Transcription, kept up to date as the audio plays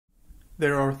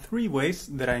There are three ways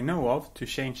that I know of to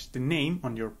change the name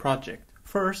on your project.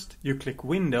 First, you click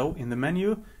Window in the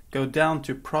menu, go down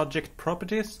to Project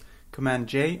Properties, Command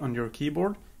J on your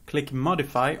keyboard, click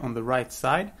Modify on the right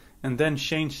side, and then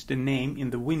change the name in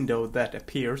the window that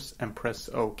appears and press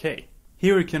OK.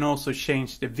 Here you can also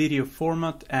change the video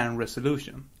format and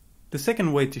resolution. The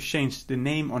second way to change the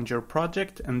name on your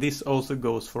project, and this also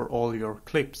goes for all your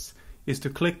clips, is to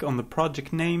click on the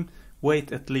project name,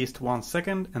 wait at least 1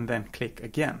 second and then click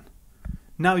again.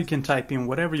 Now you can type in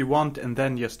whatever you want and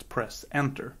then just press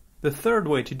enter. The third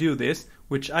way to do this,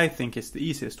 which I think is the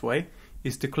easiest way,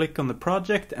 is to click on the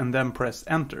project and then press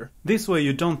enter. This way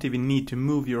you don't even need to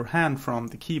move your hand from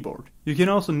the keyboard. You can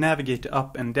also navigate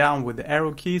up and down with the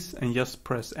arrow keys and just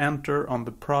press enter on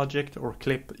the project or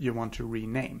clip you want to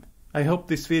rename. I hope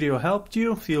this video helped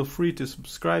you. Feel free to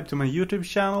subscribe to my YouTube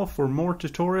channel for more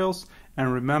tutorials,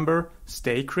 and remember,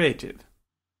 stay creative.